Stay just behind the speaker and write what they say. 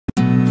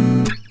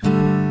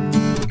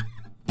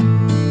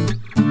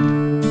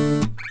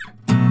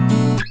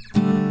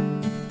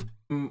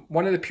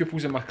one of the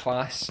pupils in my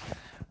class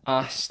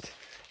asked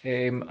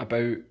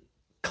about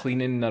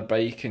cleaning their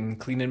bike and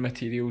cleaning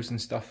materials and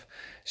stuff.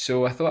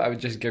 So I thought I would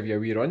just give you a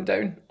wee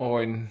rundown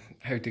on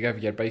how to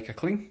give your bike a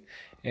clean.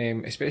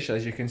 Especially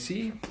as you can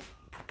see,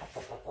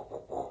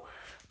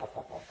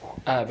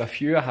 I have a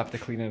few I have to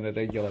clean on a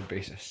regular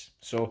basis.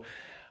 So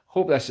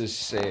hope this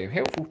is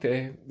helpful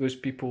to those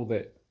people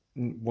that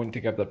want to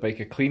give their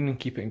bike a clean and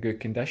keep it in good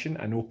condition.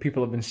 I know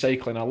people have been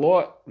cycling a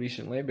lot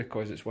recently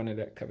because it's one of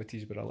the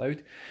activities we're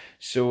allowed.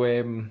 So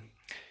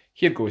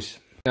here goes.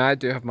 Now I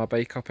do have my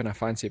bike up in a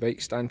fancy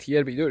bike stand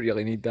here, but you don't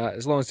really need that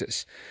as long as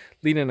it's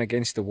leaning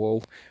against the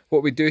wall.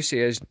 What we do say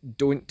is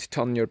don't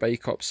turn your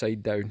bike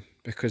upside down,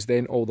 because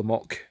then all the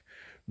muck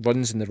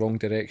runs in the wrong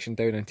direction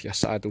down into your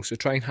saddle. So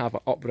try and have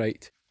it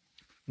upright.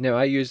 Now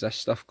I use this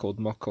stuff called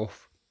Muck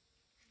Off.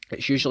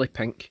 It's usually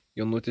pink.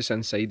 You'll notice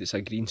inside it's a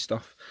green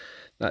stuff.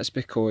 That's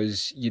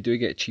because you do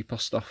get cheaper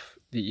stuff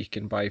that you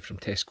can buy from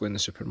Tesco in the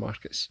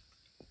supermarkets,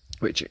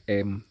 which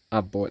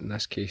I've bought in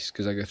this case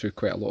because I go through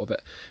quite a lot of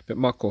it. But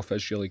Muck Off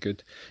is really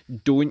good.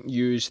 Don't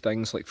use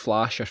things like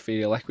Flash or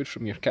Fairy Liquid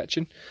from your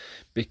kitchen,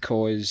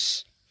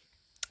 because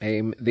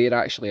they're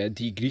actually a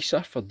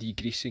degreaser for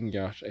degreasing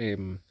your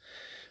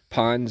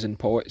pans and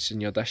pots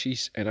and your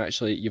dishes. And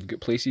actually you've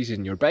got places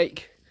in your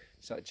bike,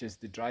 such as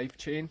the drive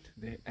chain,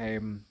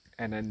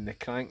 and in the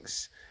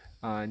cranks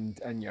and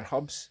in your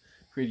hubs,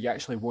 where you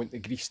actually want the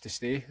grease to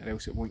stay, or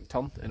else it won't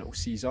turn and it'll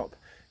seize up.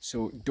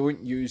 So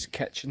don't use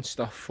kitchen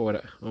stuff for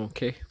it,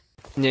 okay?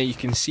 Now you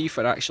can see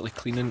for actually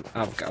cleaning,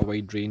 I've got a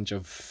wide range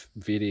of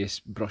various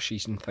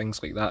brushes and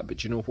things like that, but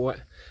do you know what?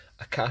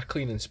 A car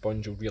cleaning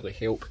sponge will really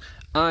help.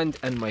 And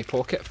in my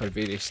pocket for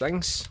various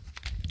things,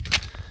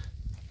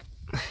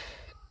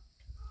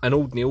 an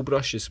old nail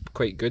brush is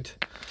quite good,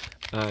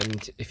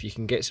 and if you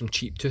can get some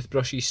cheap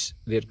toothbrushes,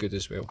 they're good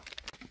as well.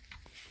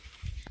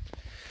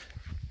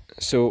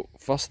 So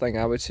first thing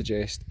I would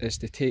suggest is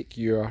to take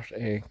your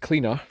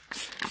cleaner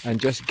and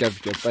just give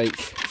your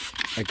bike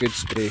a good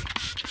spray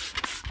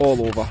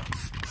all over.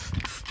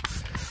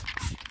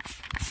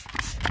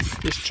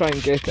 Just try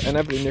and get it in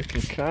every nook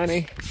and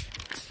cranny.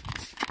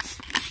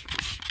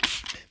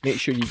 Make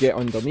sure you get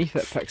underneath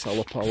it, picks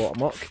up a lot of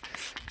muck.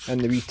 In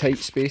the wee tight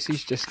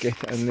spaces, just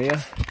get it in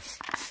there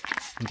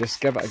and just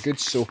give it a good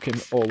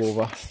soaking all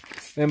over.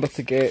 Remember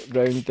to get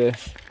round the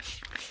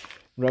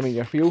rim of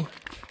your wheel.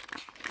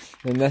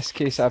 In this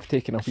case I've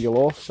taken a wheel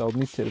off, so I'll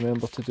need to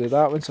remember to do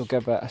that one, so I'll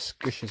give it a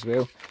squish as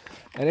well.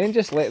 And then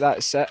just let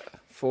that sit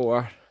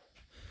for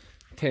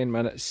 10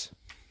 minutes.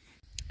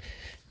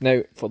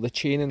 Now for the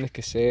chain and the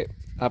cassette,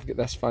 I've got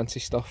this fancy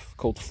stuff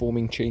called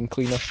foaming chain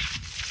cleaner.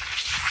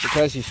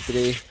 Because you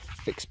spray, it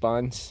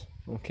expands,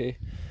 okay?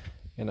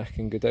 And I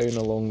can go down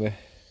along the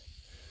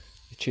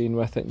chain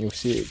with it and you'll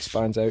see it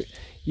expands out.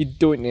 You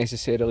don't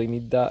necessarily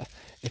need that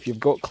if you've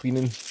got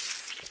cleaning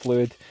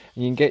fluid,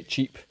 and you can get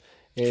cheap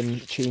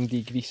chain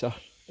degreaser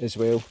as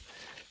well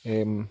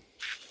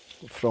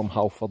from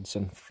Halfords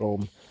and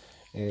from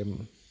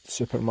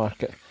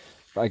supermarket.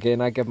 But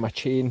again, I give my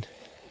chain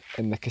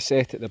and the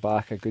cassette at the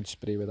back a good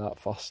spray with that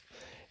first,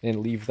 and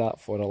then leave that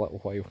for a little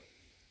while.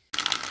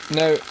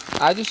 Now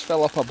I just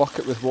fill up a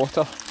bucket with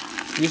water,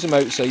 use them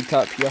outside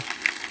tap here.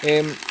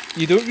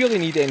 You don't really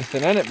need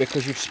anything in it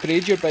because you've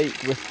sprayed your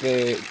bike with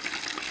the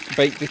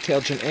bike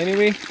detergent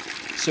anyway,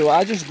 so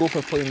I just go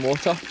for plain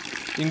water.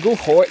 You can go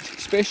hot,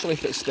 especially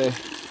if it's the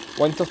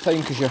winter time,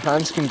 because your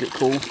hands can get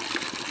cold.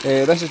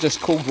 This is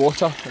just cold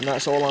water, and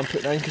that's all I'm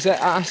putting in, because it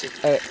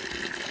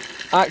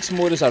acts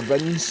more as a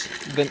rinse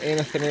than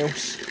anything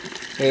else.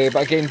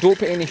 But again, don't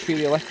put any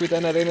Fairy Liquid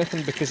in or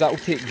anything, because that will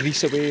take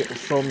grease away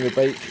from your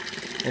bike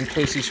in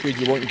places where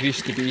you want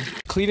grease to be.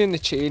 Cleaning the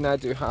chain, I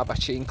do have a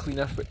chain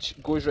cleaner which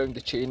goes round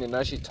the chain, and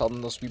as you turn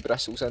there's wee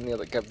bristles in there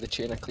that give the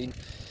chain a clean.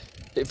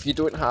 If you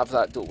don't have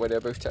that, don't worry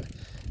about it.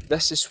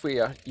 This is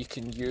where you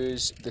can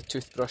use the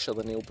toothbrush or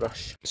the nail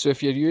brush. So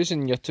if you're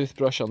using your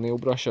toothbrush or nail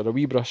brush or a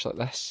wee brush like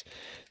this,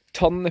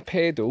 turn the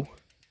pedal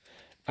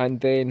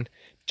and then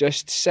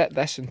just sit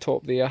this on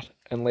top there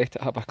and let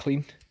it have a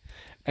clean.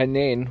 And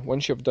then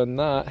once you've done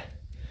that,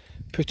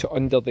 put it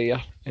under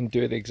there and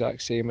do the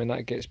exact same, and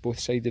that gets both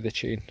sides of the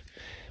chain.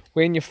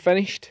 When you're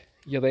finished,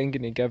 you're then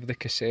going to give the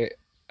cassette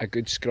a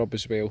good scrub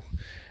as well,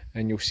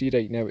 and you'll see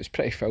right now it's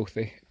pretty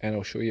filthy, and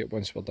I'll show you it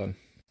once we're done.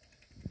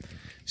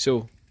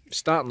 So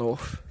starting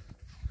off,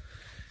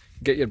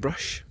 get your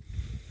brush,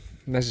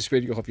 and this is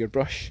where you'll have your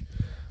brush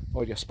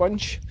or your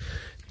sponge.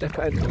 Dip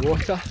it into the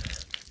water,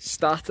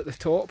 start at the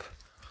top,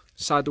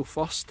 saddle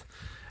first,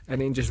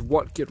 and then just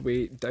work your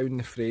way down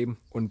the frame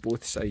on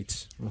both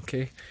sides,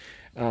 okay?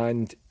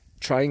 And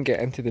try and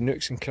get into the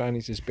nooks and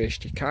crannies as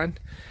best you can.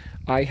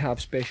 I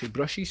have special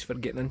brushes for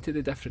getting into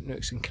the different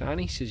nooks and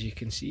crannies, as you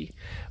can see,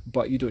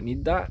 but you don't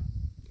need that,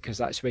 because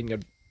that's when your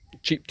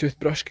cheap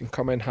toothbrush can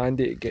come in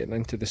handy at getting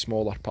into the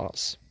smaller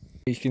parts.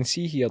 You can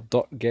see here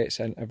dirt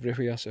gets in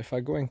everywhere, so if I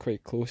go in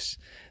quite close,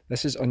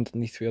 this is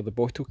underneath where the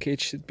bottle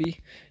cage should be.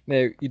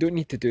 Now, you don't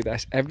need to do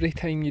this every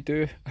time you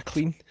do a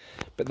clean,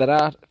 but there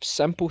are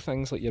simple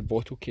things like your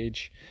bottle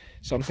cage.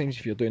 Sometimes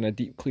if you're doing a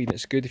deep clean,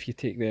 it's good if you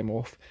take them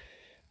off.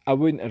 I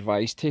wouldn't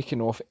advise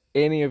taking off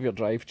any of your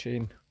drive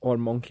chain or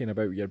monkeying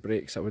about with your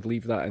brakes. I would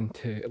leave that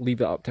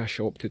up to a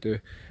shop to do.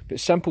 But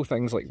simple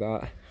things like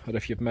that, or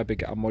if you've maybe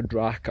got a mud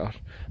rack or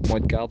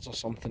mud guards or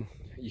something,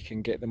 you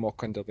can get the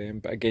muck under them.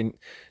 But again,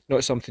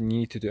 not something you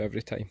need to do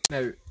every time.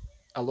 Now,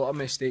 a lot of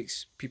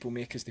mistakes people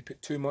make is they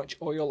put too much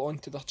oil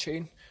onto their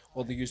chain,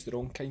 or they use the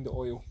wrong kind of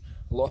oil.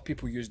 A lot of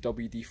people use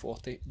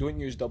WD-40. Don't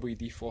use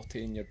WD-40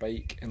 in your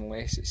bike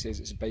unless it says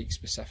it's bike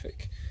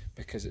specific,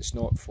 because it's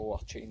not for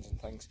chains and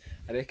things.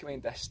 I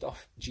recommend this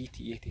stuff,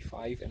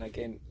 GT85, and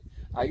again,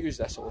 I use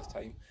this all the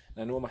time,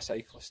 and I know I'm a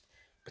cyclist,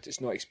 but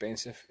it's not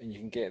expensive, and you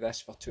can get this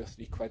for £2 or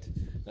 £3,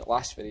 and it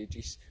lasts for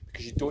ages,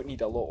 because you don't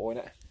need a lot on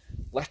it.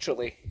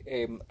 Literally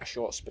a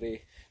short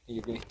spray. And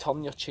you're going to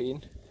turn your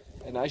chain,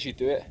 and as you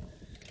do it,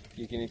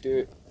 you're going to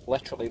do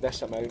literally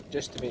this amount,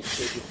 just to make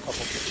sure you've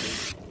covered the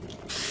chain.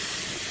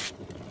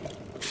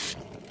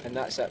 And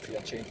that's it for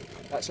your chain.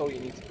 That's all you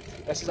need.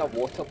 This is a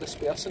water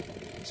dispersant,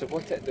 so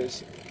what it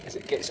does is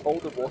it gets all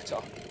the water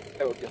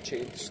out of your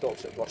chain,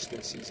 stops it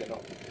rusting, seizing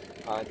up,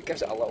 and it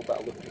gives it a little bit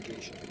of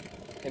lubrication.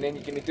 And then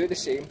you're going to do the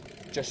same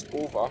just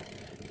over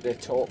the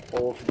top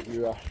of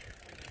your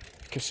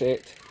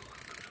cassette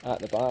at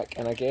the back,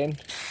 and again,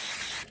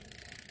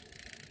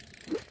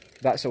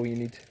 that's all you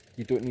need.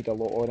 You don't need a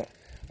lot on it,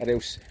 or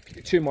else if you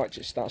get too much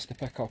it starts to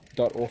pick up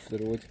dirt off the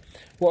road.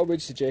 What I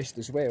would suggest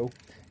as well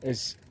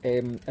is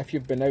if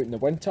you've been out in the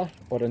winter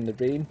or in the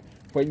rain,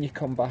 when you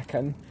come back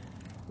in,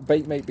 the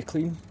bike might be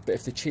clean, but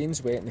if the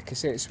chain's wet and the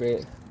cassette's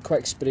wet,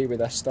 quick spray with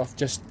this stuff,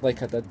 just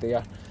like I did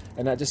there,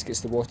 and that just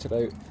gets the water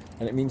out,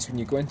 and it means when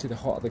you go into the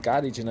hot of the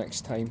garage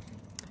next time,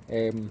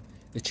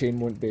 the chain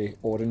won't be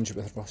orange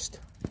with rust.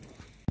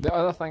 The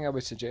other thing I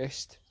would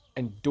suggest,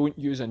 and don't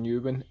use a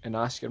new one and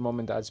ask your mum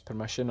and dad's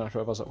permission or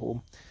whoever's at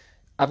home.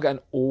 I've got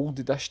an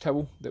old dish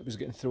towel that was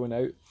getting thrown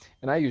out,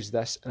 and I use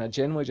this, and I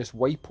generally just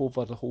wipe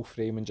over the whole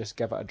frame and just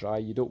give it a dry.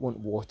 You don't want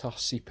water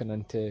seeping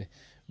into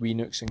wee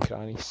nooks and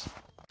crannies.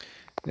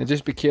 Now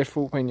just be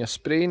careful when you're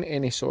spraying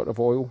any sort of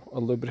oil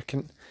or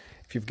lubricant.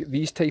 If you've got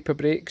these type of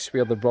brakes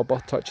where the rubber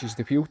touches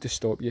the wheel to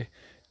stop you,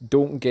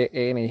 don't get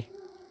any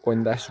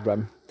on this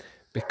rim,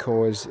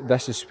 because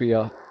this is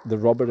where the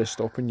rubber is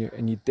stopping you,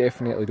 and you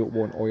definitely don't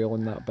want oil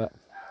on that bit.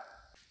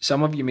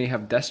 Some of you may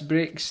have disc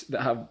brakes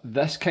that have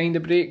this kind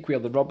of brake where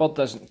the rubber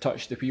doesn't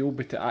touch the wheel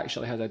but it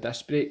actually has a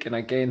disc brake, and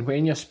again,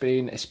 when you're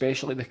spraying,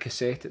 especially the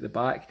cassette at the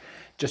back,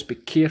 just be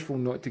careful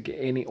not to get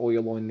any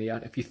oil on there.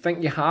 If you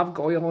think you have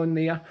got oil on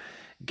there,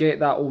 get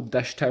that old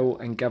dish towel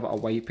and give it a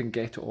wipe and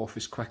get it off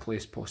as quickly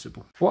as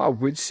possible. What I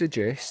would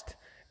suggest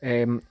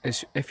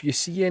is if you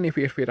see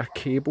anywhere where a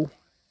cable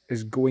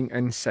is going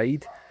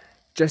inside,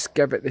 just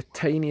give it the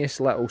tiniest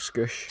little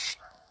scoosh.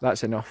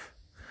 That's enough.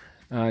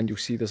 And you'll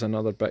see there's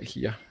another bit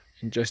here,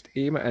 and just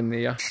aim it in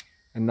there,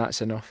 and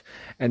that's enough.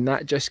 And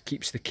that just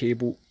keeps the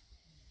cable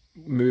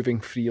moving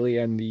freely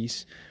in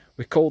these.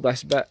 We call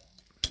this bit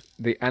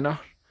the inner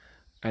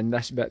and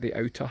this bit the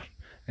outer,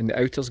 and the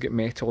outer's got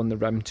metal on the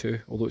rim too,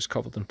 although it's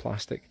covered in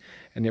plastic,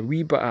 and a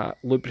wee bit of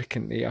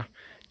lubricant there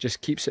just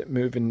keeps it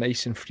moving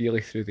nice and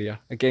freely through there.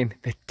 Again,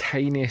 the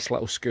tiniest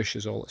little scoosh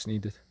is all it's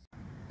needed.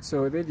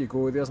 So there you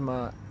go, there's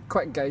my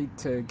quick guide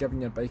to giving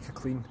your bike a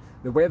clean.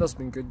 The weather's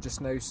been good just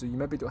now, so you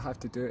maybe don't have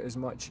to do it as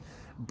much,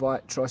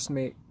 but trust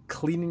me,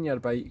 cleaning your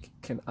bike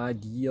can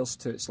add years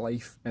to its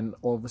life, and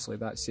obviously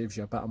that saves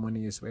you a bit of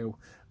money as well.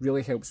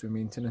 Really helps with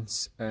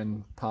maintenance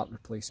and part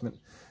replacement.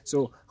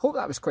 So hope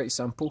that was quite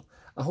simple.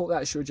 I hope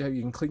that showed you how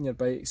you can clean your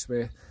bikes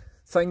with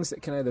things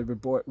that can either be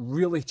bought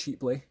really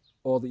cheaply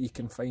or that you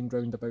can find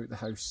round about the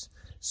house.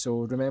 So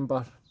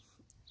remember,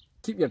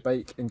 keep your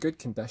bike in good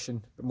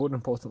condition, but more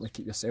importantly,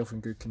 keep yourself in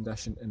good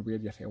condition and wear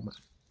your helmet.